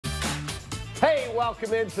Hey,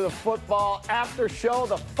 welcome into the Football Aftershow,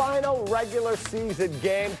 the final regular season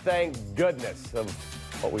game, thank goodness, of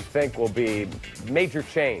what we think will be major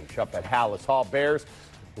change up at Halas Hall. Bears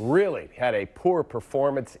really had a poor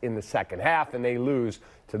performance in the second half, and they lose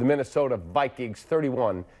to the Minnesota Vikings.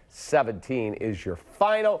 31-17 is your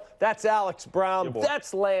final. That's Alex Brown.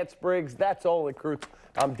 That's Lance Briggs. That's Olin Kreutz.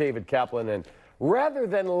 I'm David Kaplan. And rather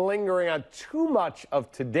than lingering on too much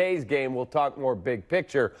of today's game, we'll talk more big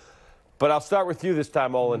picture. But I'll start with you this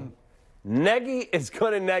time, Olin. Nagy is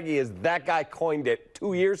going to Nagy, as that guy coined it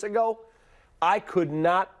 2 years ago. I could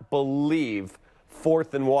not believe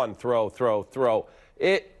 4th and 1, throw.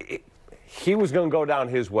 He was going to go down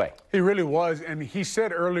his way. He really was, and he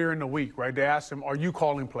said earlier in the week, right, they asked him, are you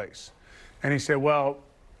calling plays? And he said, well,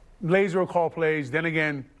 Laser will call plays. Then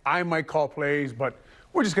again, I might call plays, but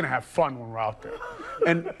we're just going to have fun when we're out there.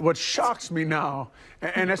 And what shocks me now,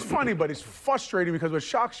 and it's funny, but it's frustrating because what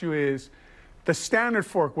shocks you is the standard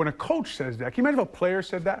for when a coach says that. Can you imagine if a player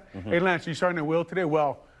said that? Hey, Lance, are you starting at will today?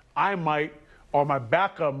 Well, I might, or my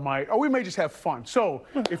backup might, or we may just have fun. So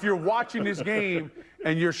if you're watching this game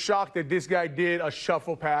and you're shocked that this guy did a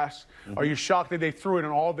shuffle pass, or you're shocked that they threw it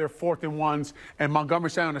on all their 4th and 1s and Montgomery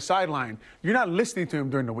sat on the sideline, you're not listening to him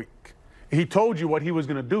during the week. He told you what he was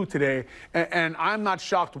going to do today, and I'm not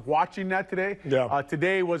shocked watching that today. Yeah.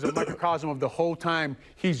 Today was a microcosm of the whole time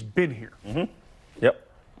he's been here. Yep.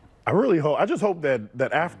 I just hope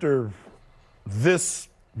that after this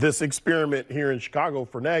experiment here in Chicago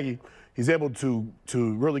for Nagy, he's able to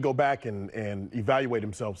really go back and evaluate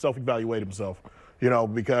himself, self-evaluate himself,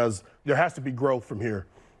 because there has to be growth from here.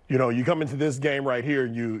 You come into this game right here,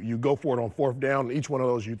 you go for it on 4th down, each one of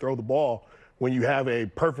those you throw the ball. When you have a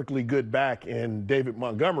perfectly good back in David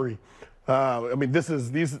Montgomery, these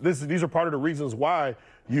are part of the reasons why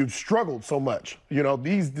you've struggled so much.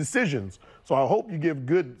 These decisions. So I hope you give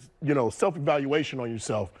good, self-evaluation on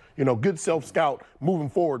yourself. Good self-scout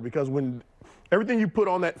moving forward, because when everything you put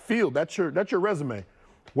on that field, that's your resume,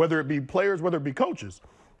 whether it be players, whether it be coaches.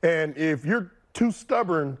 And if you're too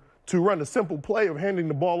stubborn to run a simple play of handing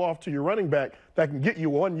the ball off to your running back that can get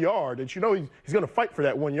you 1 yard, and he's going to fight for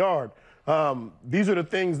that 1 yard. These are the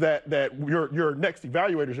things that your next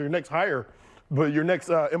evaluators or your next hire, but your next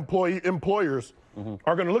employers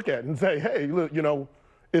are going to look at and say, hey, look,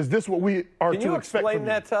 is this what we are to expect from you? Can you explain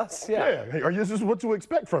that to us? Yeah. This is what to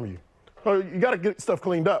expect from you. You got to get stuff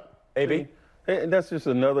cleaned up. AB? And that's just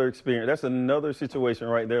another experience. That's another situation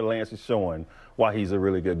right there. Lance is showing why he's a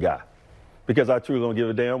really good guy. Because I truly don't give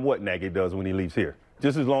a damn what Nagy does when he leaves here.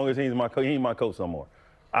 Just as long as he ain't my coach no more.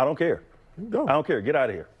 I don't care. I don't care. Get out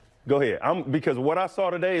of here. Go ahead. Because what I saw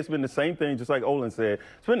today, it's been the same thing, just like Olin said.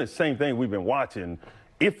 It's been the same thing we've been watching,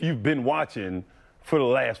 if you've been watching, for the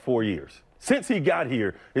last 4 years. Since he got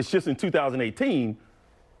here, it's just in 2018,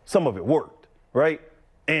 some of it worked, right?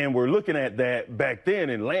 And we're looking at that back then,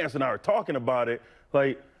 and Lance and I are talking about it,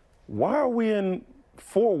 like, why are we in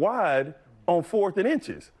 4 wide on 4th and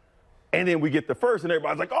inches? And then we get the first, and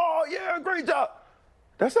everybody's like, oh, yeah, great job.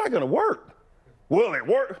 That's not going to work. Will it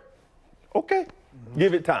work? Okay.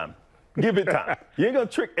 Give it time. Give it time. You ain't going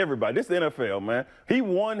to trick everybody. This is the NFL, man. He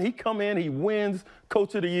won. He come in. He wins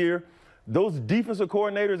Coach of the Year. Those defensive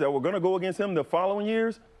coordinators that were going to go against him the following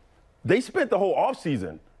years, they spent the whole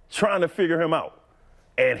offseason trying to figure him out.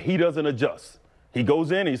 And he doesn't adjust. He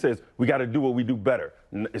goes in and he says, we got to do what we do better.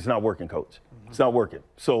 It's not working, Coach. It's not working.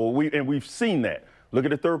 So we've seen that. Look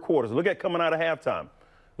at the third quarters. Look at coming out of halftime.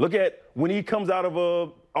 Look at when he comes out of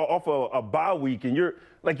off a bye week and you're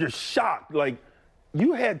shocked. Like,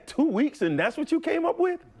 you had 2 weeks and that's what you came up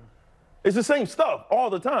with? It's the same stuff all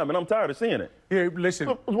the time, and I'm tired of seeing it. Yeah, listen.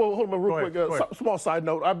 Well, hold on real quick. Small side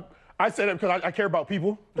note. I say that because I care about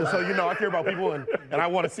people. Just so you know, I care about people, and I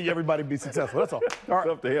want to see everybody be successful. That's all. It's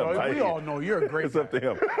up to him. We all know you're a great It's guy. up to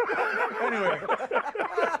him. Anyway,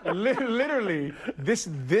 literally, this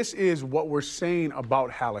is what we're saying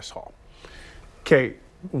about Halas Hall. Okay,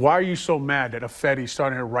 why are you so mad that Affetti's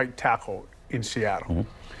starting at right tackle in Seattle?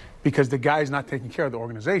 Because the guy's not taking care of the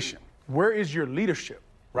organization. Where is your leadership,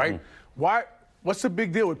 right? What's the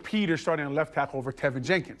big deal with Peter starting at left tackle over Tevin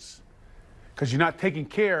Jenkins? Because you're not taking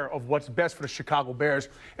care of what's best for the Chicago Bears.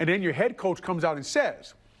 And then your head coach comes out and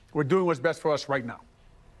says, we're doing what's best for us right now.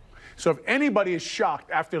 So if anybody is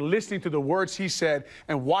shocked after listening to the words he said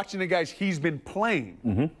and watching the guys he's been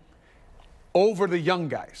playing over the young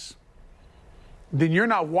guys, then you're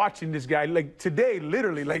not watching this guy. Like today,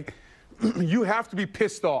 literally, like you have to be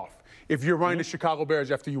pissed off if you're running the Chicago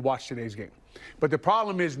Bears after you watch today's game. But the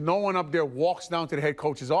problem is no one up there walks down to the head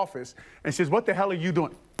coach's office and says, what the hell are you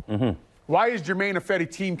doing? Why is Jermaine Ifedi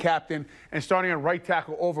team captain and starting at right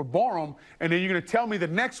tackle over Borum? And then you're going to tell me that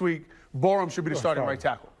next week Borum should be the starting right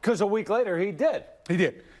tackle. Because a week later he did. He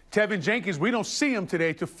did. Tevin Jenkins, we don't see him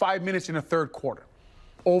today till 5 minutes in the third quarter.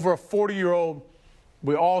 Over a 40-year-old,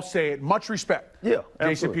 we all say it. Much respect. Yeah, Jason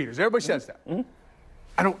absolutely. Peters. Everybody says that.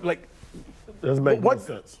 I don't like. Doesn't make no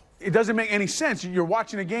sense. It doesn't make any sense. You're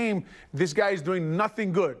watching a game. This guy is doing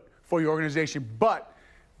nothing good for your organization, but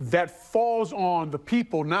that falls on the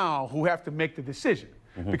people now who have to make the decision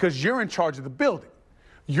because you're in charge of the building.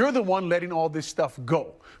 You're the one letting all this stuff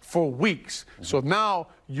go for weeks. So now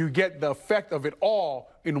you get the effect of it all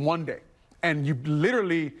in one day. And you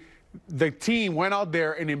literally, the team went out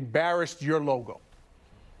there and embarrassed your logo.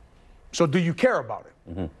 So do you care about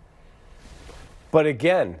it? But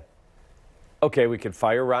again, okay, we could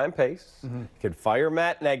fire Ryan Pace, could fire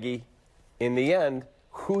Matt Nagy. In the end,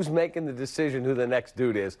 who's making the decision who the next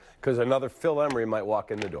dude is? Because another Phil Emery might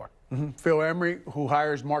walk in the door. Phil Emery, who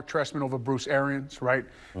hires Mark Trestman over Bruce Arians, right?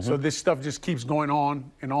 So this stuff just keeps going on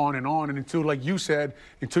and on and on. And until, like you said,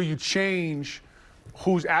 until you change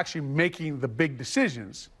who's actually making the big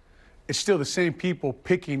decisions, it's still the same people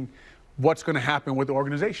picking what's going to happen with the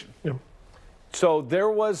organization. Yeah. So there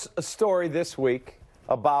was a story this week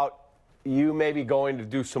about you maybe going to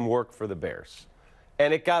do some work for the Bears.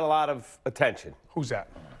 And it got a lot of attention. Who's that?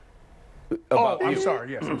 About I'm you.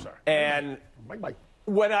 sorry. Yes, I'm sorry. And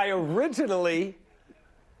when I originally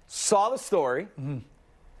saw the story,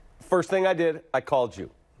 first thing I did, I called you.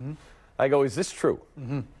 I go, is this true?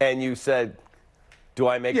 And you said, do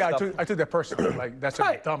I make stuff? I took that personally. Like, that's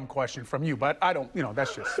a dumb question from you, but I don't,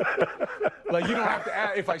 that's just, like, you don't have to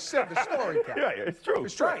ask if I said the story, Cap. Yeah, it's true.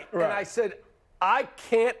 It's true. Right. And I said, I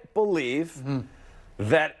can't believe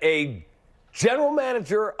that a general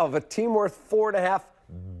manager of a team worth $4.5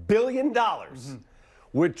 billion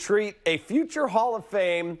would treat a future Hall of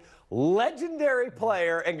Fame legendary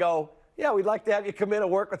player and go, yeah, we'd like to have you come in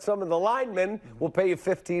and work with some of the linemen. We'll pay you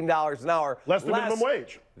 $15 an hour. Less than minimum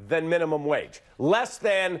wage. Than minimum wage. Less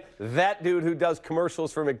than that dude who does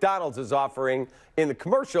commercials for McDonald's is offering in the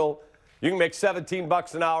commercial. You can make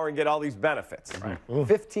 $17 an hour and get all these benefits. Right.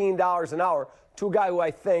 $15 an hour to a guy who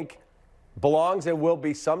I think belongs and will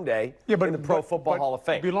be someday in the Pro Football Hall of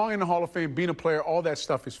Fame. Belonging in the Hall of Fame, being a player, all that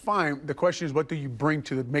stuff is fine. The question is, what do you bring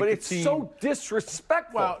to make the team? But it's so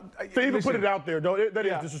disrespectful. Well, To even put it out there, that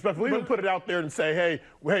is disrespectful. Even put it out there and say, hey,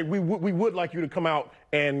 we would like you to come out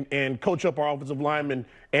and coach up our offensive linemen,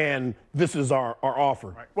 and this is our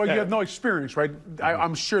offer. Right. Well, you have no experience, right?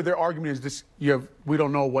 I'm sure their argument is this: we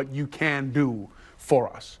don't know what you can do for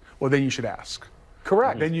us. Well, then you should ask.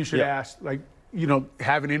 Correct. Then you should ask,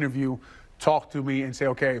 have an interview, talk to me, and say,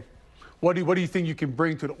 okay, what do you think you can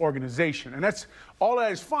bring to the organization? And that's all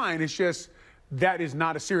that is fine. It's just that is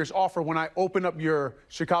not a serious offer. When I open up your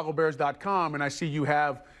ChicagoBears.com and I see you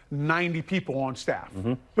have 90 people on staff.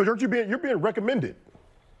 But aren't you're being recommended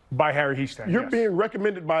by Harry Hiestand. You're being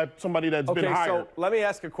recommended by somebody that's been hired. Okay, so let me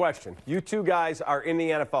ask a question. You two guys are in the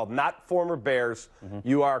NFL, not former Bears.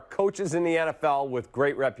 You are coaches in the NFL with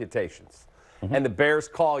great reputations. And the Bears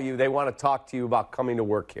call you. They want to talk to you about coming to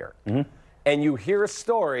work here. And you hear a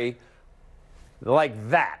story like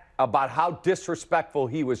that about how disrespectful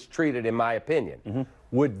he was treated, in my opinion.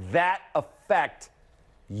 Would that affect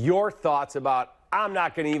your thoughts about, I'm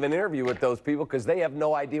not going to even interview with those people because they have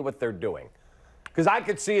no idea what they're doing? Because I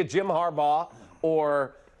could see a Jim Harbaugh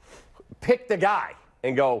or pick the guy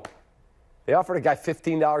and go, they offered a guy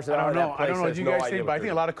 $15 an hour. I don't know what you guys think, but I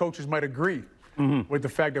think a lot of coaches might agree with the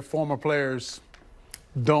fact that former players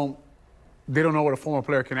don't know what a former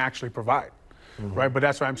player can actually provide, right? But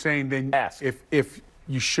that's what I'm saying. Then if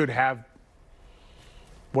you should have,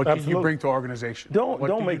 what can you bring to our organization?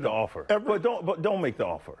 Don't make the offer. But don't make the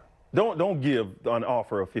offer. Don't give an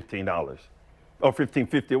offer of $15 or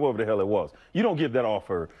 $15.50 or whatever the hell it was. You don't give that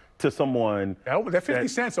offer to someone. That 50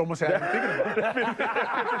 cents almost had me thinking about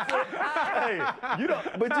it. Hey,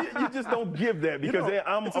 you just don't give that because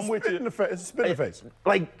I'm with you. It's a spit in the face.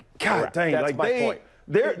 Like, God dang, that's my point.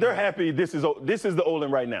 They're happy this is the Olin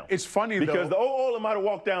right now. It's funny because the old Olin might have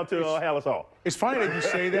walked down to Hallis Hall. It's funny that you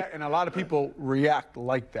say that, and a lot of people react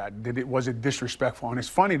like that. Was it disrespectful? And it's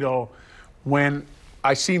funny though, when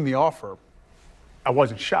I seen the offer, I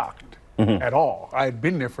wasn't shocked at all. I had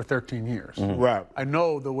been there for 13 years. Right. I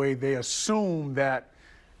know the way they assume that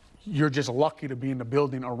you're just lucky to be in the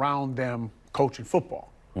building around them coaching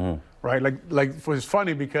football, right? Like it's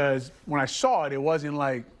funny because when I saw it, it wasn't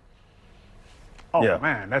like, oh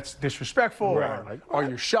man, that's disrespectful, or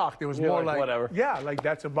you're shocked. It was more like, whatever. Yeah, like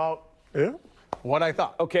that's about what I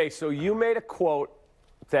thought. Okay, so you made a quote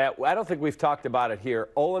that I don't think we've talked about it here.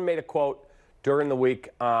 Olin made a quote during the week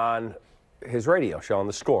on his radio show on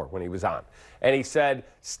The Score when he was on. And he said,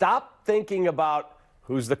 stop thinking about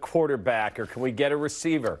who's the quarterback or can we get a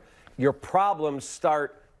receiver. Your problems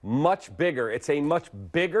start much bigger. It's a much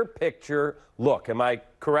bigger picture look. Am I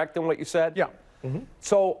correct in what you said? Yeah.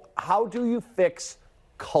 So how do you fix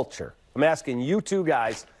culture? I'm asking you two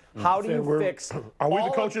guys, how do you fix Are we the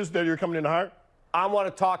coaches that you're coming in to hire? I want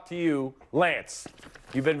to talk to you, Lance.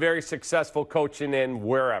 You've been very successful coaching in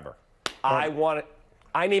wherever.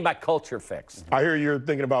 I need my culture fixed. I hear you're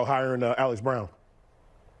thinking about hiring Alex Brown.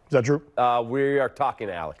 Is that true? We are talking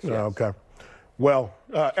to Alex. Yes. Okay. Well,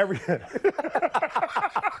 every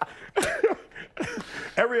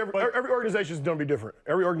organization is going to be different.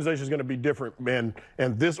 Every organization is going to be different, man.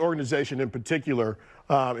 And this organization in particular,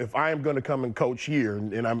 if I am going to come and coach here,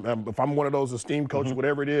 and if I'm one of those esteemed coaches,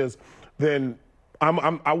 whatever it is, then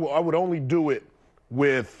I would only do it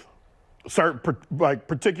with certain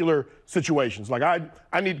particular situations. Like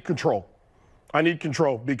I need control. I need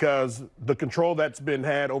control because the control that's been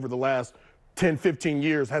had over the last 10, 15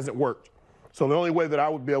 years hasn't worked. So the only way that I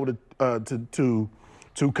would be able to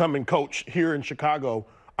come and coach here in Chicago,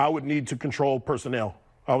 I would need to control personnel.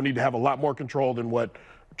 I would need to have a lot more control than what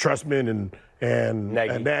Trustman and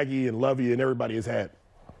Nagy and Lovey and everybody has had.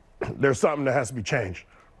 There's something that has to be changed.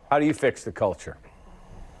 How do you fix the culture?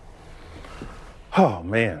 Oh,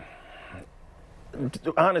 man.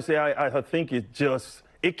 Honestly, I think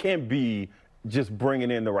it can't be just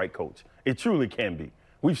bringing in the right coach. It truly can be.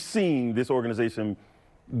 We've seen this organization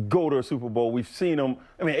go to a Super Bowl. We've seen them,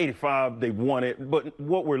 85, they won it. But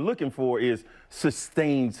what we're looking for is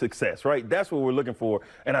sustained success, right? That's what we're looking for.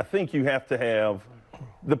 And I think you have to have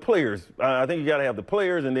the players. I think you got to have the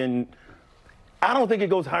players, and then I don't think it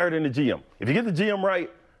goes higher than the GM. If you get the GM right,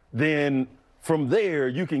 then from there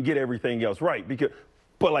you can get everything else right.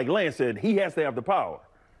 But like Lance said, he has to have the power.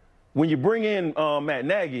 When you bring in Matt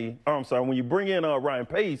Nagy, when you bring in Ryan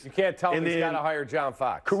Pace. You can't tell him he's got to hire John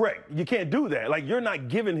Fox. Correct. You can't do that. Like, you're not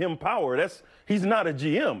giving him power. He's not a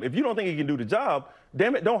GM. If you don't think he can do the job,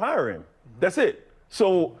 damn it, don't hire him. That's it.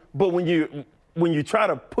 So, but when you try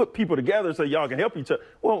to put people together so y'all can help each other,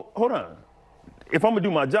 well, hold on. If I'm going to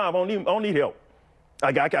do my job, I don't need help.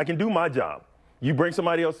 I can do my job. You bring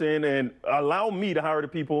somebody else in and allow me to hire the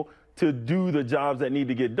people to do the jobs that need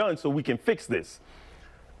to get done so we can fix this.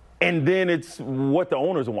 And then it's what the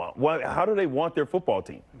owners want. How do they want their football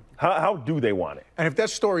team? How do they want it? And if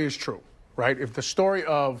that story is true, right, if the story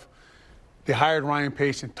of they hired Ryan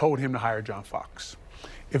Pace and told him to hire John Fox,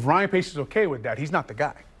 if Ryan Pace is okay with that, he's not the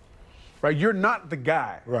guy, right? You're not the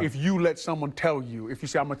guy if you let someone tell you, if you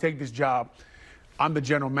say, I'm going to take this job, I'm the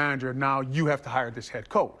general manager, now you have to hire this head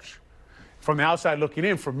coach. From the outside looking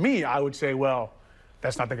in, for me, I would say, well,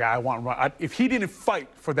 that's not the guy I want. If he didn't fight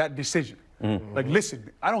for that decision, like, listen,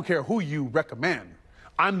 I don't care who you recommend.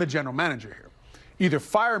 I'm the general manager here. Either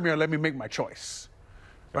fire me or let me make my choice.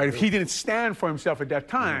 Right? If he didn't stand for himself at that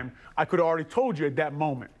time, I could have already told you at that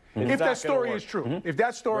moment. If that story is true. If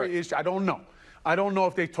that story is, I don't know. I don't know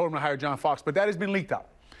if they told him to hire John Fox, but that has been leaked out.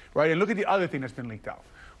 Right? And look at the other thing that's been leaked out.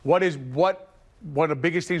 One of the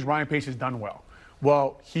biggest things Ryan Pace has done well?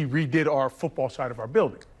 Well, he redid our football side of our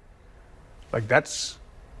building. Like,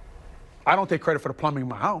 I don't take credit for the plumbing in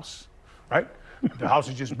my house. Right? The house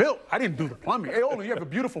is just built. I didn't do the plumbing. Hey, Olin, you have a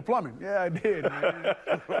beautiful plumbing. Yeah, I did, man.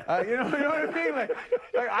 You know what I mean?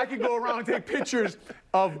 Like I could go around and take pictures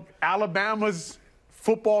of Alabama's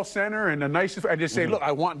football center and the nicest, and just say, look,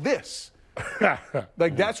 I want this.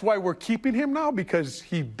 Like, that's why we're keeping him now, because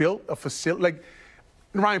he built a facility. Like,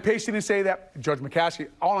 Ryan Pace didn't say that. George McCaskey.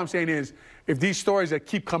 All I'm saying is, if these stories that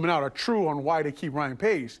keep coming out are true on why they keep Ryan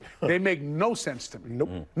Pace, they make no sense to me.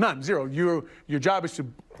 Nope. None. Zero. Your job is to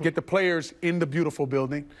get the players in the beautiful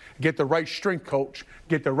building, get the right strength coach,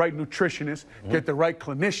 get the right nutritionist, get the right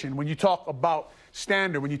clinician. When you talk about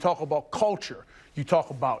standard, when you talk about culture, you talk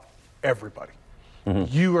about everybody.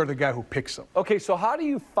 You are the guy who picks them. Okay, so how do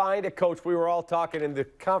you find a coach? We were all talking in the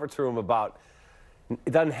conference room about,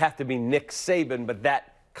 it doesn't have to be Nick Saban, but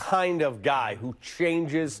that kind of guy who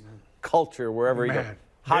changes culture wherever he goes.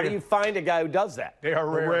 How do you find a guy who does that? They are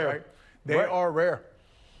rare, right? They are rare,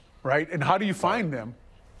 right? And how do you find them?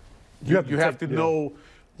 You have to know,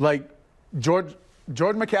 like, George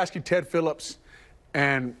McCaskey, Ted Phillips,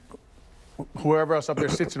 and whoever else up there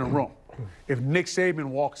sits in a room. If Nick Saban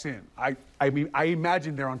walks in, I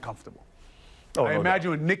imagine they're uncomfortable. I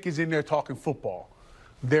imagine when Nick is in there talking football,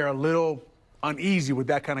 they're a little uneasy with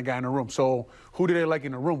that kind of guy in the room. So who do they like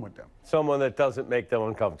in the room with them? Someone that doesn't make them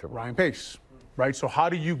uncomfortable. Ryan Pace, right? So how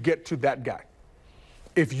do you get to that guy?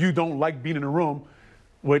 If you don't like being in a room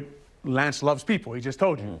with Lance loves people, he just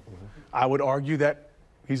told you. I would argue that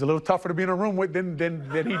He's a little tougher to be in a room with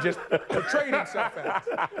than he just portrayed himself as.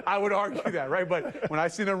 I would argue that, right? But when I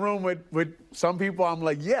see in a room with some people, I'm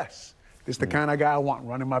like, yes, this is the kind of guy I want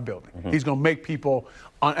running my building. He's going to make people,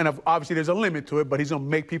 and obviously there's a limit to it, but he's going to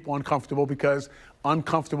make people uncomfortable because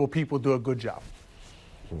uncomfortable people do a good job.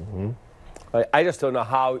 I just don't know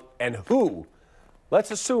how and who.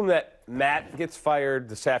 Let's assume that Matt gets fired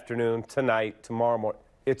this afternoon, tonight, tomorrow morning.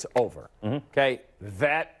 It's over. Okay?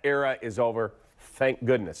 That era is over. Thank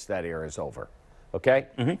goodness that era is over. Okay?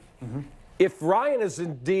 If Ryan is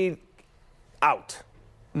indeed out,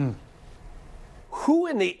 who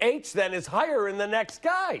in the H then is hiring the next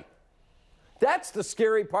guy? That's the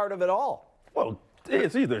scary part of it all. Well,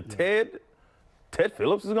 it's either Ted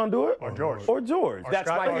Phillips is going to do it, Or George. Or George. That's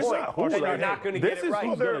my point. Who's Then you're like, not going to this get it is right.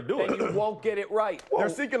 who's gonna do Then it. you won't get it right. They're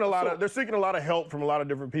seeking a lot of help from a lot of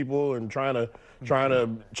different people and trying to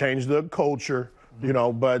change the culture, you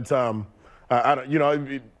know. But I don't, you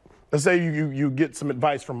know, let's say you get some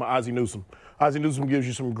advice from Ozzie Newsome. Ozzie Newsome gives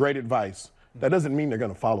you some great advice. That doesn't mean they're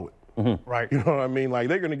going to follow it. Right. You know what I mean? Like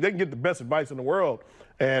they can get the best advice in the world,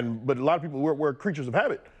 but a lot of people we're creatures of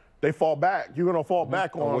habit. They fall back. You're going to fall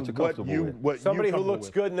back on what you're comfortable with. Somebody who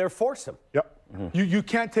looks good and they're force him. Yep. You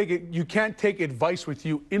can't take it. You can't take advice with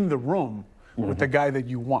you in the room with the guy that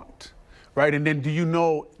you want, right? And then do you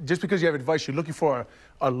know just because you have advice, you're looking for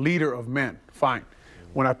a leader of men? Fine.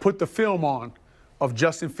 When I put the film on of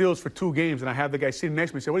Justin Fields for 2 games, and I have the guy sitting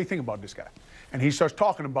next to me say, "What do you think about this guy?" And he starts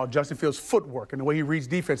talking about Justin Fields' footwork and the way he reads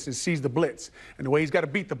defense and sees the blitz and the way he's got to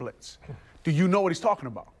beat the blitz. Do you know what he's talking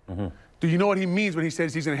about? Do you know what he means when he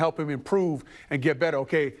says he's going to help him improve and get better?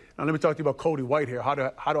 Okay, now let me talk to you about Cody White here. How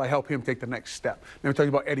do I help him take the next step? Let me talk to you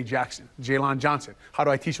about Eddie Jackson, Jalen Johnson. How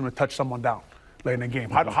do I teach him to touch someone down late in the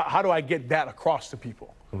game? How do I get that across to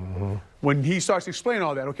people? When he starts explaining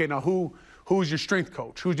all that, okay, now who's your strength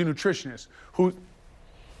coach? Who's your nutritionist?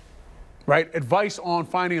 Right? Advice on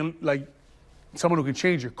finding like someone who can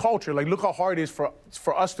change your culture. Like, look how hard it is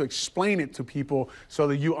for us to explain it to people so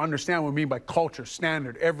that you understand what we mean by culture,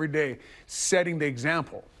 standard, every day, setting the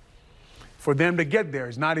example. For them to get there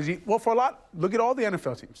is not easy. Well, for a lot, look at all the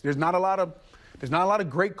NFL teams. There's not a lot of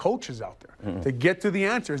great coaches out there. To get to the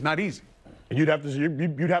answer is not easy. And you'd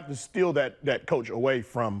have to steal that coach away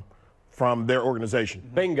from their organization.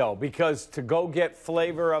 Bingo, because to go get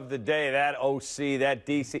flavor of the day, that OC, that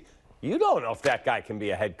DC, you don't know if that guy can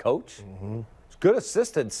be a head coach. It's good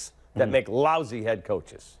assistants that make lousy head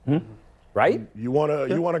coaches, right? You want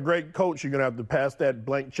a great coach, you're gonna have to pass that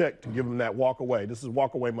blank check to give him that walk away. This is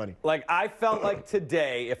walk away money. Like, I felt like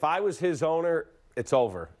today, if I was his owner, it's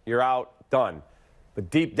over. You're out, done. But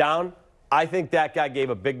deep down, I think that guy gave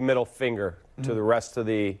a big middle finger to the rest of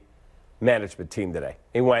the management team today.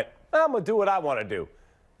 He went, I'm going to do what I want to do.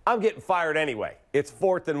 I'm getting fired anyway. It's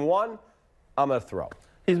 4th and 1. I'm going to throw.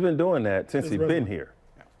 He's been doing that since he's been here.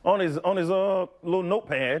 On his little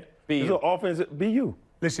notepad, his little offense, be you.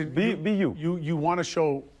 Listen, be you. You want to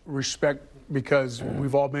show respect because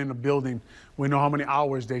we've all been in the building. We know how many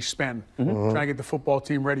hours they spend trying to get the football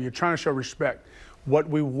team ready. You're trying to show respect. What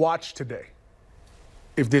we watched today,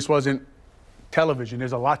 if this wasn't television,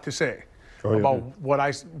 there's a lot to say about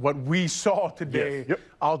what we saw today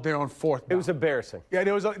out there on 4th down. It was embarrassing. Yeah,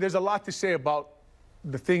 there's a lot to say about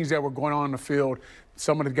the things that were going on in the field.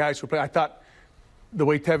 Some of the guys who played, I thought the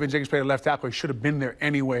way Tevin Jenkins played at left tackle, he should have been there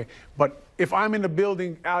anyway. But if I'm in the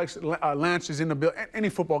building, Lance is in the building, any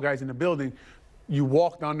football guy's in the building, you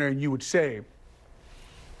walk down there and you would say,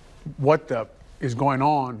 what the is going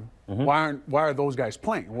on? Why are those guys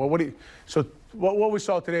playing? Well, what we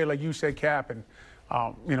saw today, like you said, Cap, and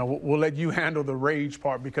we'll let you handle the rage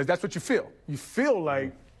part because that's what you feel. You feel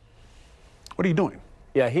like, what are you doing?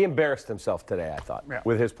 Yeah, he embarrassed himself today, I thought,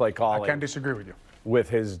 with his play calling. I can't disagree with you. With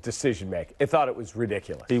his decision making. I thought it was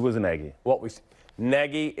ridiculous. He was Nagy.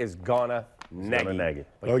 Nagy is gonna Nagy.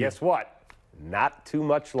 But guess what? Not too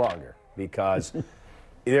much longer because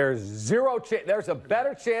there's zero chance. There's a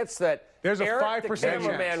better chance that there's a Eric, 5% the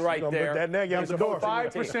cameraman chance. right there. That Nagy out the door.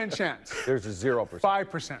 5% chance. There's a 0%.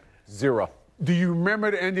 5%. 0. Do you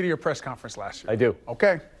remember the end of your press conference last year? I do.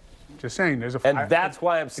 Okay. Just saying. There's a. And that's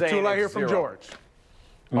why I'm saying until I hear from 0. George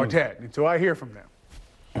or Ted. Until I hear from them.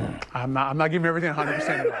 I'm not giving everything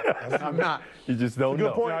 100% about it. I'm not. You just don't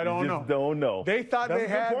know. point. I don't you know. just don't know. They thought That's they a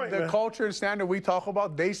good had point, the man. culture and standard we talk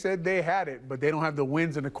about. They said they had it, but they don't have the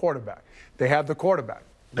wins and the quarterback. They have the quarterback.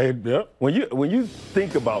 When you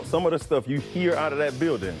think about some of the stuff you hear out of that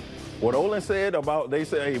building, what Olin said about, they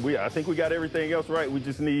say, hey, I think we got everything else right. We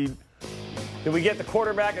just need. Did we get the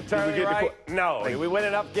quarterback entirely right? No. Hey. Did we win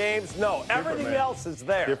enough games? No. Everything man. else is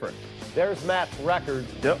there. Different. There's Matt's record.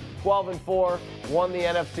 Yep. 12-4, won the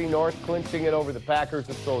NFC North, clinching it over the Packers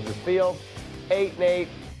at Soldier Field. 8-8,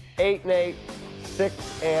 8-8,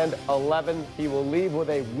 6-11. He will leave with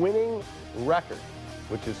a winning record,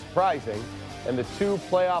 which is surprising, and the 2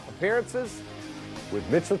 playoff appearances with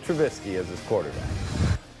Mitchell Trubisky as his quarterback.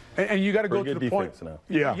 And you got to go to the point. Now.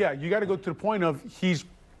 Yeah, you got to go to the point of he's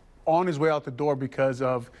on his way out the door because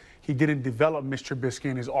of he didn't develop Mr. Trubisky,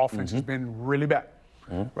 and his offense has been really bad.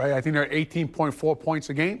 Right? I think they're 18.4 points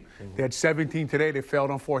a game. They had 17 today. They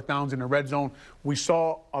failed on 4th downs in the red zone. We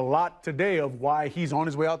saw a lot today of why he's on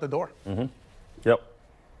his way out the door. Yep.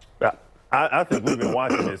 I think we've been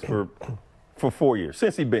watching this for 4 years,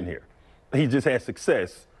 since he's been here. He just had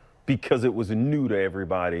success because it was new to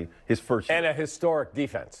everybody his first year. And a historic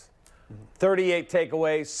defense. 38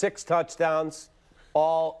 takeaways, 6 touchdowns,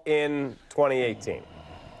 all in 2018.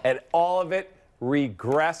 And all of it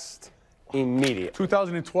regressed immediately.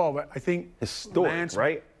 2012, I think. Historic,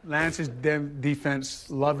 right? Lance's defense,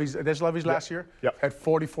 Lovey's last year, had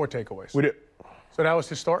 44 takeaways. We did. So that was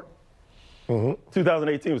historic?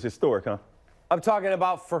 2018 was historic, huh? I'm talking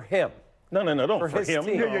about for him. No, don't for his him.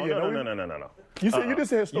 team. No. You said you just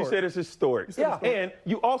said historic. You said it's historic. Yeah. And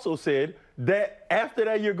you also said that after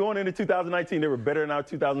that year going into 2019, they were better than our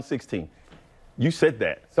 2016. You said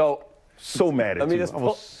that. So mad at you. Let me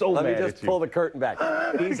just pull the curtain back.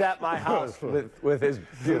 He's at my house with his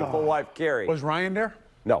beautiful wife, Carrie. Was Ryan there?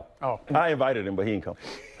 No. Oh. I invited him, but he didn't come.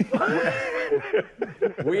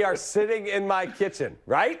 We are sitting in my kitchen,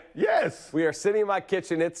 right? Yes. We are sitting in my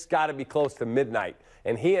kitchen. It's got to be close to midnight.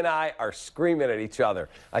 And he and I are screaming at each other.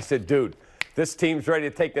 I said, dude, this team's ready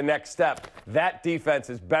to take the next step. That defense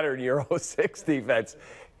is better than your 06 defense.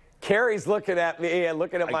 Carrie's looking at me and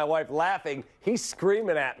looking at my wife laughing. He's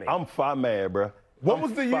screaming at me. I'm fire mad, bro. What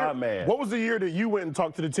was the year that you went and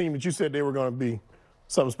talked to the team that you said they were going to be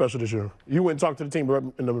something special this year? You went and talked to the team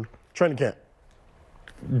in the training camp.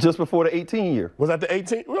 Just before the 18 year. Was that the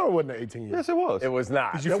 18? No, it wasn't the 18 year. Yes, it was. It was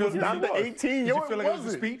not. That was not the 18 year. Did you feel like it was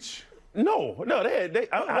a speech? No.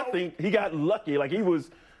 I think he got lucky. Like he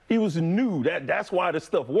was new. That's why this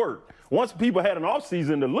stuff worked. Once people had an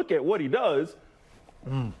offseason to look at what he does,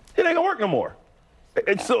 it ain't gonna work no more.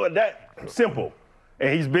 It's so that simple.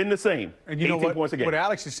 And he's been the same. And you know 18 points a game. what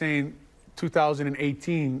Alex is saying,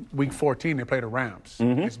 2018, week 14, they played the Rams.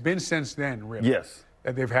 It's been since then, really. Yes.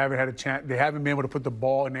 That they haven't had a chance. They haven't been able to put the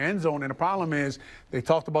ball in the end zone. And the problem is they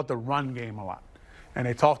talked about the run game a lot. And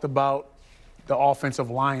they talked about the offensive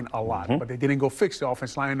line a lot. But they didn't go fix the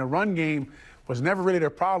offensive line. The run game was never really their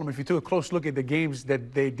problem. If you took a close look at the games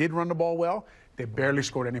that they did run the ball well, they barely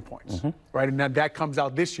scored any points, right? And that comes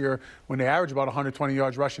out this year when they average about 120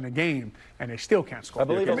 yards rushing a game, and they still can't score. I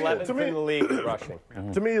believe 11th in the league in rushing.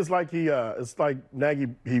 To me, it's like Nagy.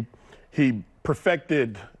 He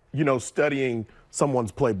perfected, studying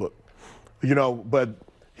someone's playbook, but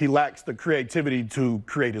he lacks the creativity to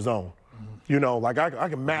create his own. Like I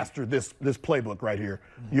can master this playbook right here,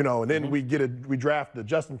 and then we draft the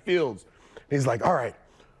Justin Fields. And he's like, all right,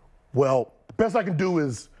 well, the best I can do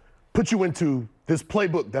is put you into this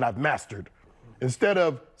playbook that I've mastered. Instead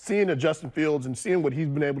of seeing a Justin Fields and seeing what he's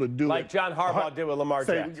been able to do. Like John Harbaugh did with Lamar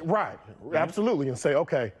Jackson. Right, absolutely. And say,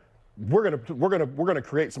 okay, we're gonna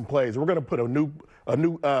create some plays. We're gonna put a new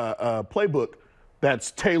playbook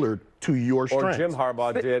that's tailored to your strengths. Or Jim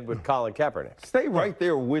Harbaugh did with Colin Kaepernick. Stay right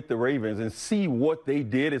there with the Ravens and see what they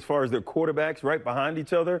did as far as their quarterbacks right behind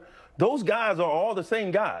each other. Those guys are all the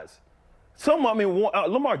same guys.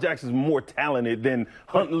 Lamar Jackson's more talented than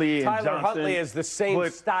Huntley and Johnson. Tyler Huntley is the same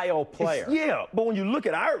style player. Yeah, but when you look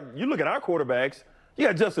at our quarterbacks, you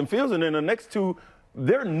got Justin Fields, and then the next two,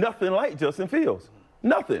 they're nothing like Justin Fields.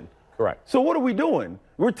 Nothing. Correct. So what are we doing?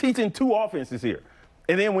 We're teaching 2 offenses here.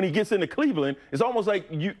 And then when he gets into Cleveland, it's almost like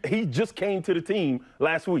he just came to the team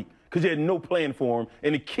last week because you had no plan for him,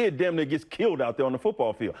 and the kid damn near gets killed out there on the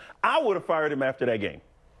football field. I would have fired him after that game.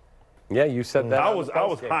 Yeah, you said that. I was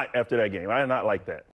hot after that game. I did not like that.